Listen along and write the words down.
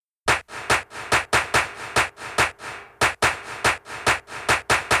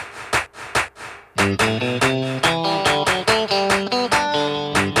Hello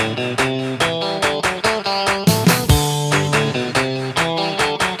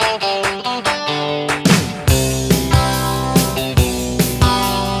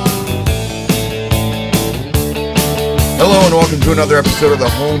and welcome to another episode of the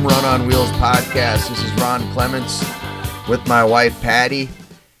Home Run on Wheels podcast. This is Ron Clements with my wife Patty,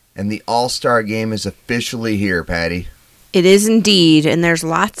 and the All-Star Game is officially here, Patty. It is indeed, and there's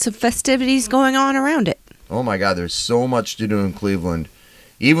lots of festivities going on around it. Oh my God, there's so much to do in Cleveland,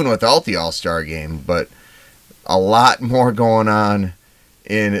 even without the All-Star Game, but a lot more going on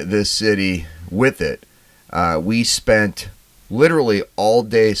in this city with it. We spent literally all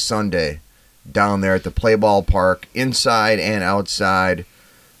day Sunday down there at the Play Ball Park, inside and outside.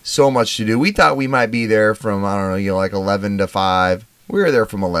 So much to do. We thought we might be there from, like 11 to 5. We were there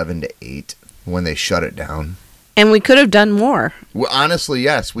from 11 to 8 when they shut it down. And we could have done more. Well, honestly,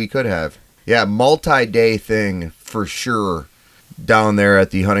 yes, we could have. Yeah, multi-day thing for sure down there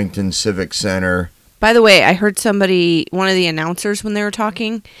at the Huntington Civic Center. By the way, I heard one of the announcers when they were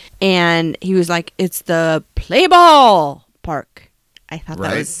talking, and he was like, "It's the Play Ball Park." I thought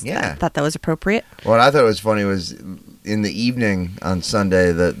that was appropriate. What I thought was funny was in the evening on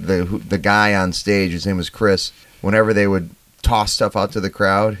Sunday, the guy on stage, his name was Chris, whenever they would toss stuff out to the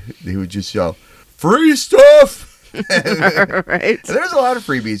crowd, he would just yell, "Free stuff!" Right. There's a lot of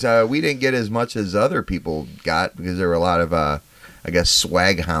freebies. We didn't get as much as other people got because there were a lot of,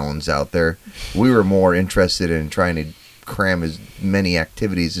 swag hounds out there. We were more interested in trying to cram as many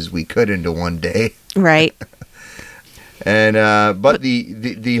activities as we could into one day. Right. And but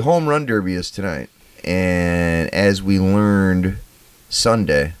the home run derby is tonight, and as we learned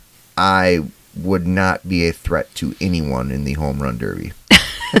Sunday, I would not be a threat to anyone in the home run derby.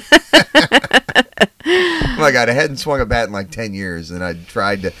 Oh my God, I hadn't swung a bat in like 10 years, and I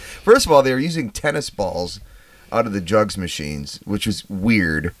tried to. First of all, they were using tennis balls out of the jugs machines, which was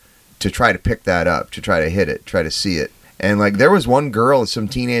weird to try to pick that up, to try to hit it, try to see it. And like there was one girl, some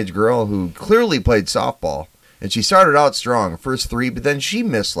teenage girl who clearly played softball. And she started out strong, first 3, but then she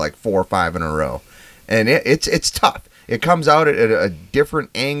missed like 4 or 5 in a row. And it's tough. It comes out at a different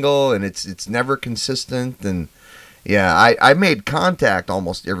angle, and it's never consistent. And yeah, I made contact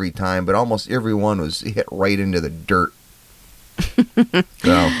almost every time, but almost every one was hit right into the dirt.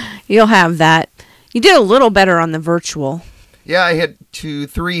 So You'll have that. You did a little better on the virtual. Yeah, I hit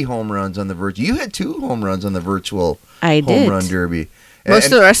 3 home runs on the virtual. You had 2 home runs on the virtual home run derby. Most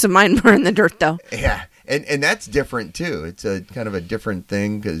of the rest of mine were in the dirt, though. Yeah. And that's different, too. It's a kind of a different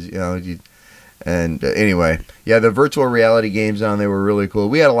thing because, anyway. Yeah, the virtual reality games on there were really cool.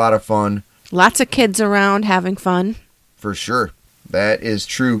 We had a lot of fun. Lots of kids around having fun. For sure. That is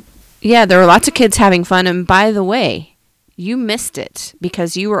true. Yeah, there were lots of kids having fun. And by the way, you missed it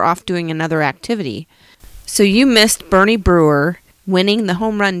because you were off doing another activity. So you missed Bernie Brewer winning the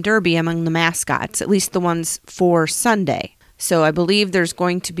home run derby among the mascots, at least the ones for Sunday. So I believe there's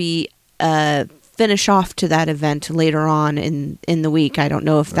going to be a finish off to that event later on in the week. I don't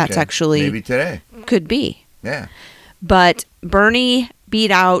know if that's actually... Maybe today. Could be. Yeah. But Bernie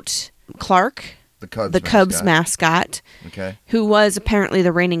beat out Clark, the Cubs mascot, who was apparently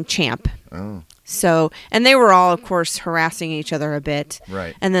the reigning champ. Oh. So, and they were all, of course, harassing each other a bit.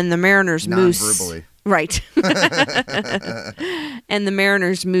 Right. And then the Mariners Moose... Non-verbally. Right. And the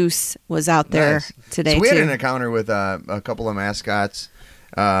Mariners Moose was out there today, so we had too. an encounter with a couple of mascots.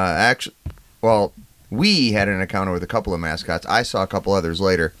 We had an encounter with a couple of mascots. I saw a couple others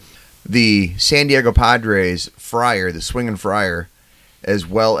later. The San Diego Padres Friar, the swinging Friar, as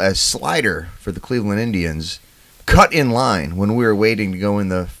well as Slider for the Cleveland Indians, cut in line when we were waiting to go in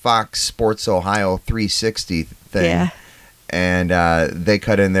the Fox Sports Ohio 360 thing. Yeah. And they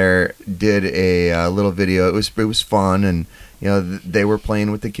cut in there, did a little video. It was fun, and they were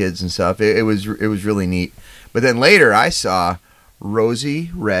playing with the kids and stuff. It was really neat. But then later, I saw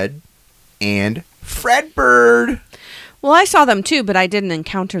Rosie Red and Fredbird. Well, I saw them too, but I didn't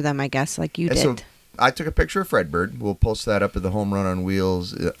encounter them, I guess, like you did. So I took a picture of Fredbird. We'll post that up at the Home Run on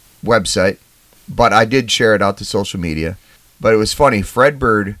Wheels website. But I did share it out to social media. But it was funny.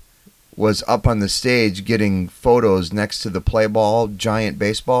 Fredbird was up on the stage getting photos next to the play ball, giant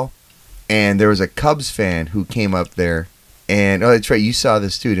baseball. And there was a Cubs fan who came up there. And, oh, that's right, you saw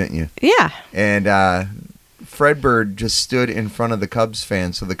this too, didn't you? Yeah. And Fredbird just stood in front of the Cubs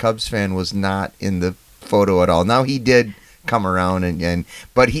fan, so the Cubs fan was not in the photo at all. Now, he did come around,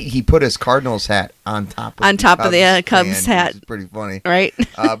 but he put his Cardinals hat on top of the Cubs hat. Which is pretty funny. Right.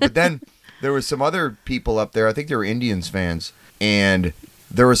 But then there were some other people up there. I think they were Indians fans. And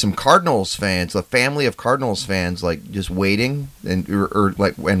there were some Cardinals fans, a family of Cardinals fans, like just waiting or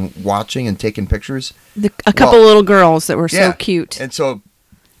like and watching and taking pictures. A couple little girls that were so cute. And so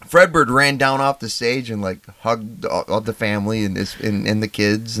Fredbird ran down off the stage and like hugged all the family and the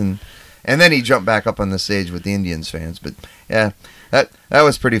kids, and then he jumped back up on the stage with the Indians fans. But yeah, that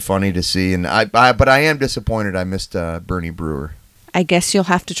was pretty funny to see. And but I am disappointed I missed Bernie Brewer. I guess you'll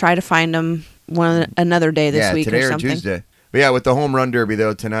have to try to find him another day this week today or something. Tuesday. But yeah, with the home run derby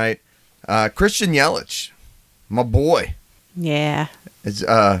though tonight, Christian Yelich, my boy, is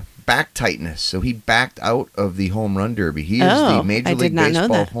back tightness, so he backed out of the home run derby. He is the Major League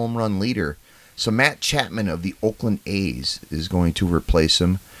Baseball home run leader. So Matt Chapman of the Oakland A's is going to replace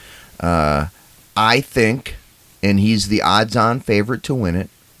him. I think, and he's the odds-on favorite to win it.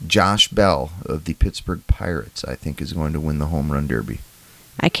 Josh Bell of the Pittsburgh Pirates, I think, is going to win the home run derby.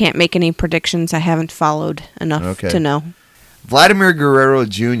 I can't make any predictions. I haven't followed enough to know. Vladimir Guerrero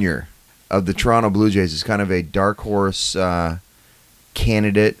Jr. of the Toronto Blue Jays is kind of a dark horse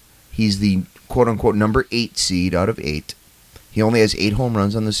candidate. He's the quote-unquote number 8 seed out of 8. He only has 8 home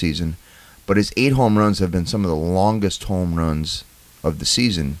runs on the season, but his 8 home runs have been some of the longest home runs of the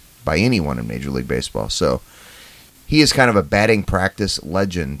season by anyone in Major League Baseball. So he is kind of a batting practice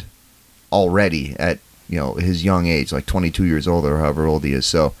legend already at his young age, like 22 years old or however old he is.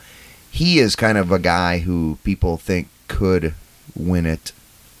 So he is kind of a guy who people think could win it.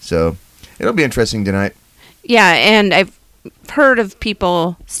 So it'll be interesting tonight. Yeah, and I've heard of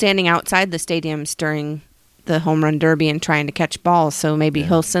people standing outside the stadiums during the home run derby and trying to catch balls, so maybe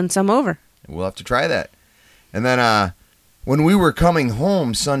he'll send some over. We'll have to try that. And then when we were coming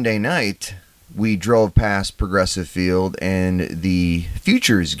home Sunday night, we drove past Progressive Field, and the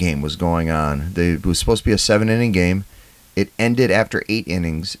Futures game was going on. It was supposed to be a 7-inning game. It ended after 8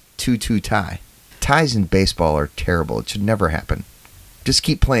 innings, 2-2 tie. Ties in baseball are terrible. It should never happen. Just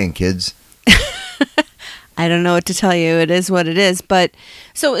keep playing, kids. I don't know what to tell you. It is what it is. But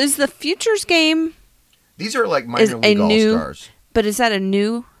so is the Futures game? These are like minor league all-stars. But is that a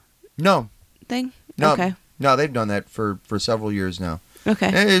new thing? No. Okay. No, they've done that for several years now. Okay.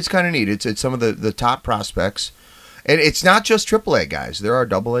 And it's kind of neat. It's some of the top prospects. And it's not just AAA guys. There are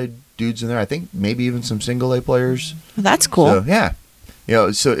AA dudes in there. I think maybe even some single A players. Well, that's cool. So, yeah.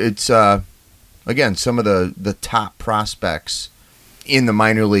 So it's, again, some of the top prospects in the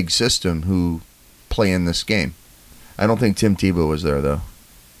minor league system who play in this game. I don't think Tim Tebow was there, though.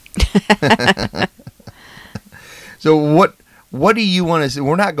 So what do you want to see?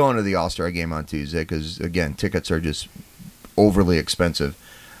 We're not going to the All-Star game on Tuesday because, again, tickets are just overly expensive.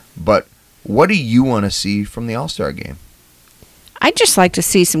 But what do you want to see from the All-Star game? I'd just like to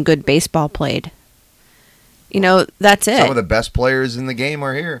see some good baseball played. That's it. Some of the best players in the game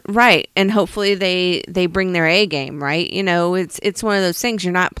are here. Right, and hopefully they bring their A game, right? It's one of those things,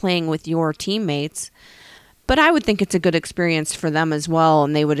 you're not playing with your teammates, but I would think it's a good experience for them as well,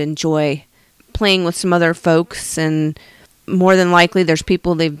 and they would enjoy playing with some other folks, and more than likely there's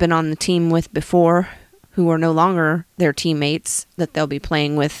people they've been on the team with before who are no longer their teammates that they'll be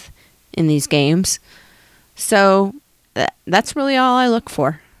playing with in these games. So that's really all I look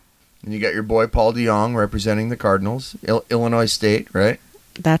for. And you got your boy Paul DeJong representing the Cardinals, Illinois State, right?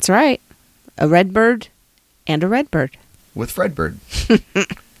 That's right. A Redbird and a Redbird. With Fredbird.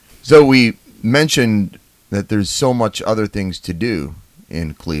 So we mentioned that there's so much other things to do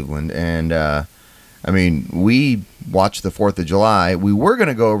in Cleveland. And, we watched the 4th of July. We were going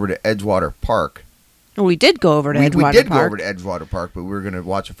to go over to Edgewater Park. We did go over to Edgewater Park. We did go over to Edgewater Park, but we were going to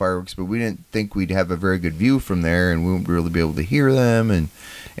watch the fireworks, but we didn't think we'd have a very good view from there, and we wouldn't really be able to hear them,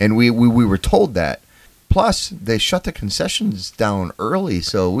 and we were told that. Plus, they shut the concessions down early,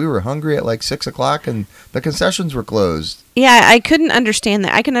 so we were hungry at like 6 o'clock, and the concessions were closed. Yeah, I couldn't understand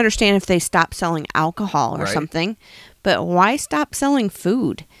that. I can understand if they stopped selling alcohol or something, but why stop selling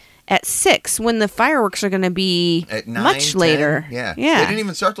food at 6 when the fireworks are going to be at 9, much 10? later? Yeah. They didn't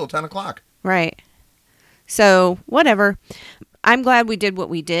even start till 10 o'clock. Right. So, whatever. I'm glad we did what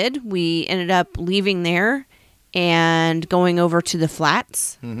we did. We ended up leaving there and going over to the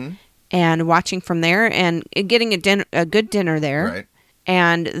Flats and watching from there and getting a good dinner there. Right.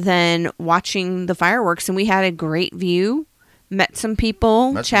 And then watching the fireworks. And we had a great view. Met some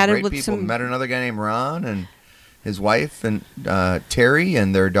people. Chatted with some. Met another guy named Ron and his wife and Terry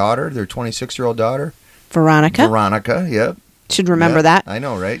and their daughter, their 26-year-old daughter. Veronica, yep. Should remember that. I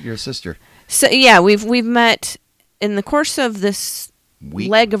know, right? Your sister. So yeah, we've met in the course of this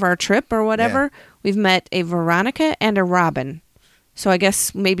leg of our trip or whatever. Yeah. We've met a Veronica and a Robin. So I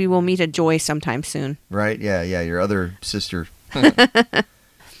guess maybe we'll meet a Joy sometime soon. Right? Yeah. Your other sister.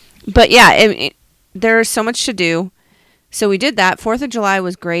 But yeah, there's so much to do. So we did that. 4th of July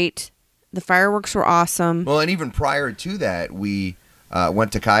was great. The fireworks were awesome. Well, and even prior to that, we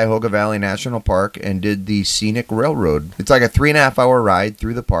went to Cuyahoga Valley National Park and did the Scenic Railroad. It's like a 3.5-hour ride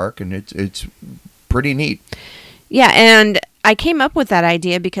through the park, and it's pretty neat. Yeah, and I came up with that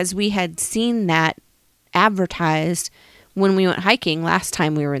idea because we had seen that advertised when we went hiking last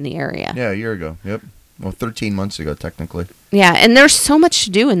time we were in the area. Yeah, a year ago. Yep. Well, 13 months ago, technically. Yeah, and there's so much to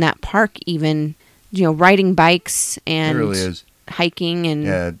do in that park, even, riding bikes and It really is. hiking. And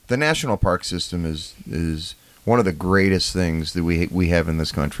Yeah, the national park system is one of the greatest things that we have in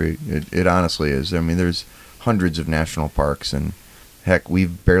this country. It honestly is. I mean, there's hundreds of national parks, and heck,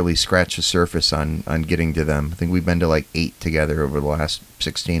 we've barely scratched the surface on getting to them. I think we've been to like 8 together over the last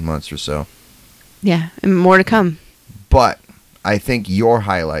 16 months or so. Yeah, and more to come. But I think your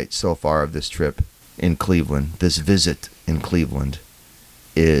highlight so far of this trip in Cleveland, this visit in Cleveland,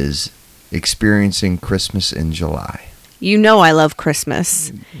 is experiencing Christmas in July. You know I love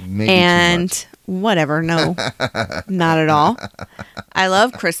Christmas. Maybe and too whatever, no, not at all. I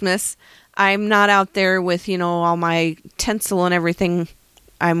love Christmas. I'm not out there with, all my tinsel and everything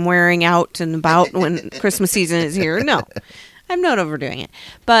I'm wearing out and about when Christmas season is here. No, I'm not overdoing it.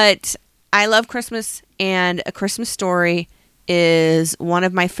 But I love Christmas, and A Christmas Story is one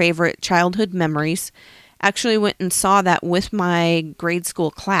of my favorite childhood memories. Actually went and saw that with my grade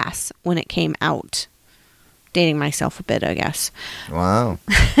school class when it came out. Dating myself a bit, I guess. much. Wow.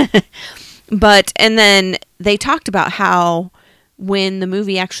 And then they talked about how when the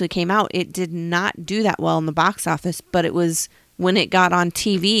movie actually came out, it did not do that well in the box office, but it was when it got on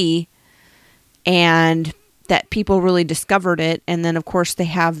TV and that people really discovered it. And then, of course, they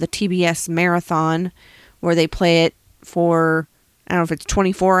have the TBS marathon where they play it for, I don't know if it's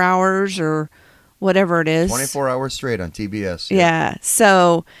 24 hours or whatever it is. 24 hours straight on TBS. Yeah.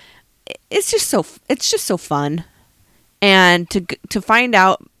 So it's just so fun. And to find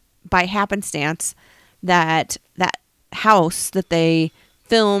out by happenstance that house that they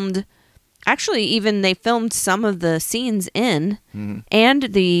filmed, actually even they filmed some of the scenes in, and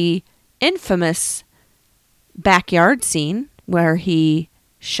the infamous backyard scene where he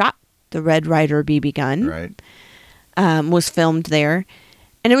shot the Red Ryder BB gun, Right. was filmed there.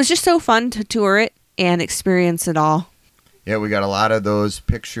 And it was just so fun to tour it and experience it all. Yeah, we got a lot of those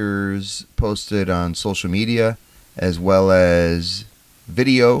pictures posted on social media, as well as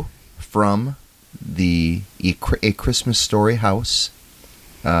video from the A Christmas Story house,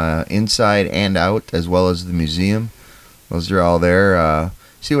 inside and out, as well as the museum. Those are all there.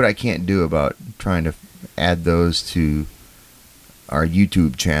 See what I can't do about trying to add those to our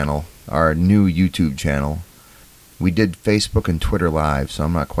YouTube channel, our new YouTube channel. We did Facebook and Twitter live, so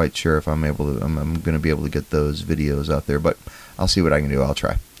I'm not quite sure if I'm going to be able to get those videos out there, but I'll see what I can do. I'll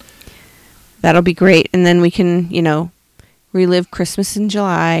try. That'll be great. And then we can, relive Christmas in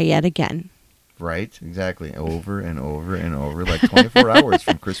July yet again. Right, exactly. Over and over and over, like 24 hours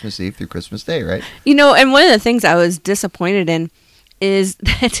from Christmas Eve through Christmas Day, right? And one of the things I was disappointed in is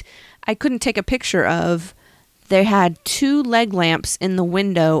that I couldn't take a picture of, they had 2 leg lamps in the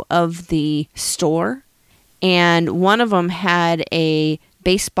window of the store, and one of them had a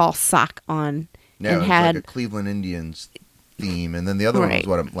baseball sock on. Yeah, and it was had like a Cleveland Indians theme, and then the other one Right.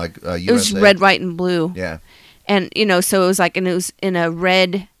 was what, USA? It was red, white, and blue. Yeah. And, so it was like, and it was in a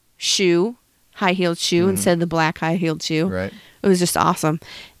red shoe, high-heeled shoe, instead of the black high-heeled shoe. Right. It was just awesome.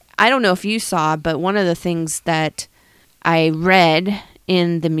 I don't know if you saw, but one of the things that I read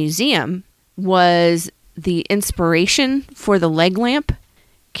in the museum was the inspiration for the leg lamp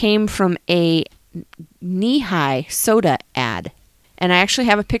came from a knee-high soda ad. And I actually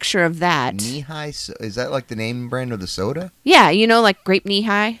have a picture of that. Knee-high, is that like the name brand of the soda? Yeah, like Grape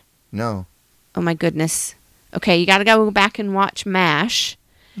Knee-High. No. Oh my goodness. Okay, you got to go back and watch MASH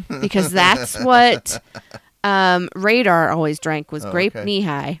because that's what Radar always drank was Grape okay.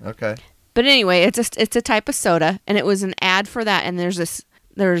 Knee-High. Okay. But anyway, it's a type of soda, and it was an ad for that. And there's this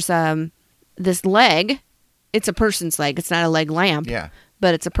leg. It's a person's leg. It's not a leg lamp. Yeah.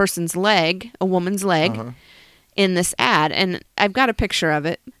 But it's a person's leg, a woman's leg, in this ad. And I've got a picture of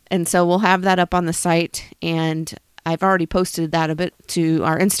it. And so we'll have that up on the site. And I've already posted that a bit to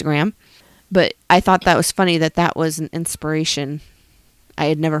our Instagram. But I thought that was funny that was an inspiration. I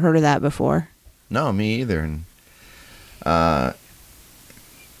had never heard of that before. No, me either. And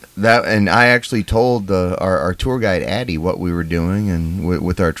and I actually told our tour guide Addie what we were doing and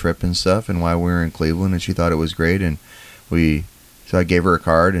with our trip and stuff, and why we were in Cleveland, and she thought it was great. And so I gave her a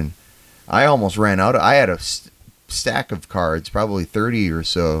card, and I almost ran out. I had a stack of cards, probably 30 or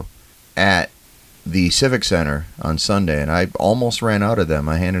so, at the Civic Center on Sunday, and I almost ran out of them.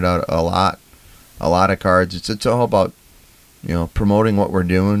 I handed out a lot of cards. It's all about promoting what we're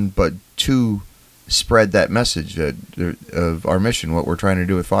doing, but to spread that message of our mission, what we're trying to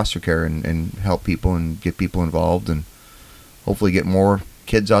do with foster care, and help people and get people involved, and hopefully get more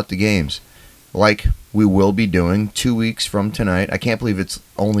kids out to games, like we will be doing 2 weeks from tonight. I can't believe it's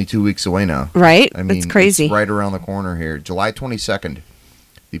only 2 weeks away now. Right? I mean, it's crazy. It's right around the corner here. July 22nd,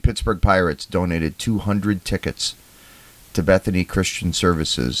 the Pittsburgh Pirates donated 200 tickets to Bethany Christian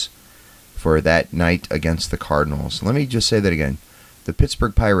Services for that night against the Cardinals. Let me just say that again. The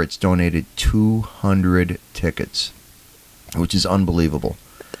Pittsburgh Pirates donated 200 tickets, which is unbelievable.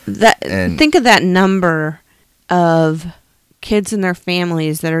 Think of that number of kids and their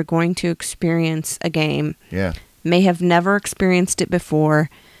families that are going to experience a game. Yeah. May have never experienced it before.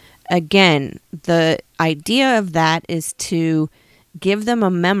 Again, the idea of that is to give them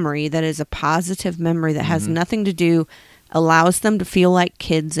a memory that is a positive memory that has nothing to do, allows them to feel like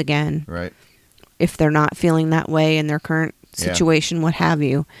kids again. Right. If they're not feeling that way in their current situation, what have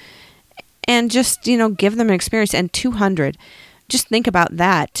you. And just, give them an experience. And 200, just think about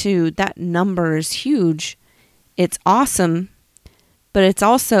that too. That number is huge. It's awesome, but it's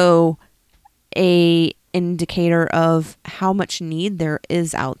also a indicator of how much need there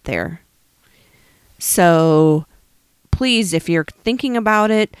is out there. So please, if you're thinking about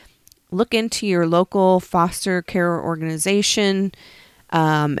it, look into your local foster care organization.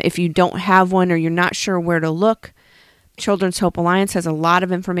 If you don't have one or you're not sure where to look, Children's Hope Alliance has a lot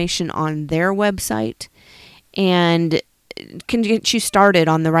of information on their website and can get you started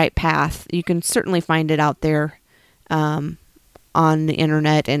on the right path. You can certainly find it out there on the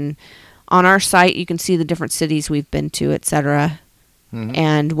internet, and on our site you can see the different cities we've been to, etc.,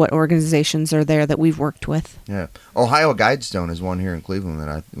 and what organizations are there that we've worked with. Yeah. Ohio Guidestone is one here in Cleveland that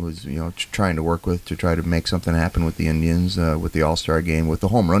I was, trying to work with to try to make something happen with the Indians, with the All-Star game, with the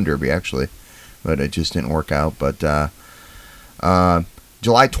Home Run Derby, actually. But it just didn't work out. But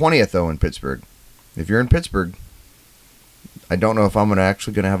July 20th, though, in Pittsburgh. If you're in Pittsburgh, I don't know if I'm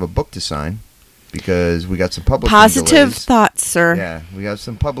actually going to have a book to sign, because we got some publishing Positive delays. thoughts, sir. Yeah, we got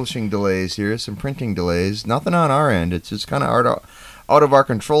some publishing delays here, some printing delays. Nothing on our end. It's just kind of out of our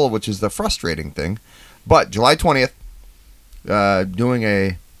control, which is the frustrating thing. But July 20th, doing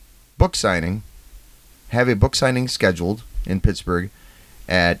a book signing. Have a book signing scheduled in Pittsburgh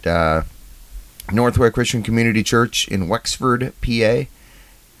at Northway Christian Community Church in Wexford, PA. And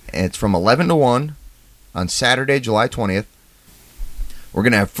it's from 11 to 1 on Saturday, July 20th. We're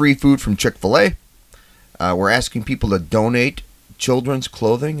going to have free food from Chick-fil-A. We're asking people to donate children's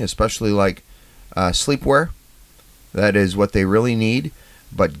clothing, especially like sleepwear. That is what they really need.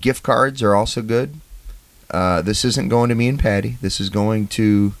 But gift cards are also good. This isn't going to me and Patty. This is going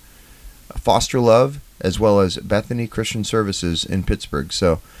to Foster Love as well as Bethany Christian Services in Pittsburgh.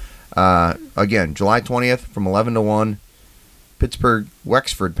 So, again, July 20th from 11 to 1, Pittsburgh,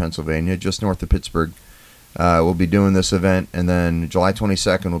 Wexford, Pennsylvania, just north of Pittsburgh. We'll be doing this event. And then July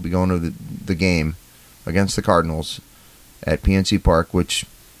 22nd, we'll be going to the game against the Cardinals at PNC Park, which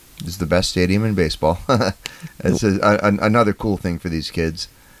is the best stadium in baseball. It's another cool thing for these kids.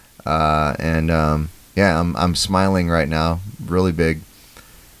 I'm smiling right now, really big.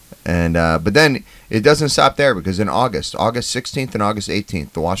 And but then it doesn't stop there, because in August 16th and August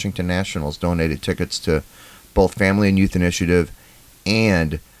 18th, the Washington Nationals donated tickets to both Family and Youth Initiative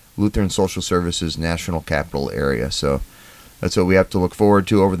and Lutheran Social Services National Capital Area. So that's what we have to look forward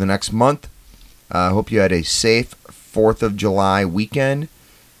to over the next month. I hope you had a safe 4th of July weekend.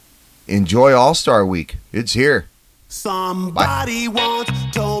 Enjoy All-Star Week. It's here. Somebody once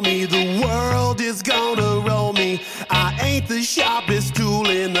told me the world is gonna roll me. I ain't the sharpest tool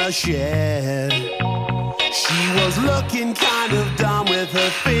in the shed. She was looking kind of dumb with her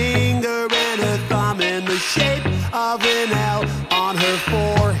finger and her thumb in the shape of an L on her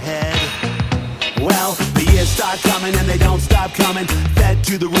forehead. Well, the years start coming and they don't stop coming. Fed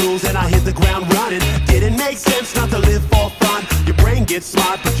to the rules and I hit the ground running. Didn't make sense not to live for fun. Your brain gets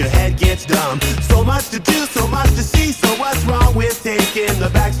smart but your head gets dumb. So much to do, so much to see. So what's wrong with taking the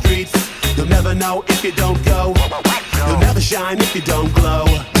back streets? You'll never know if you don't go. You'll never shine if you don't glow.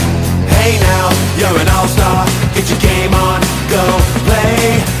 Hey now, you're an all-star. Get your game on, go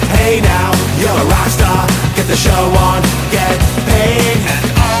play. Hey now, you're a rock star. Get the show on, get paid.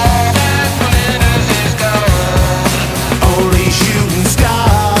 And all that glitters is gold. Only shooting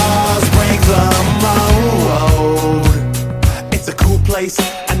stars break the mold. It's a cool place,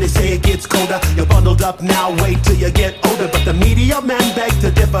 and they say it gets colder. You're bundled up now, wait till you get older. But the media men beg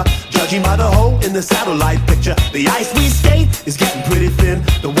to differ, judging by the hole in the satellite picture. The ice we skate is getting pretty thin.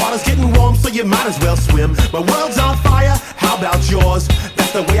 The water's getting warm, so you might as well swim. My world's on fire, how about yours?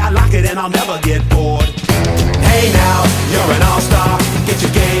 That's the way I like it, and I'll never get bored. Hey now, you're an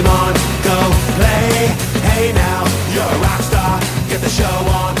Get the show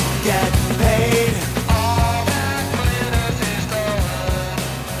on, get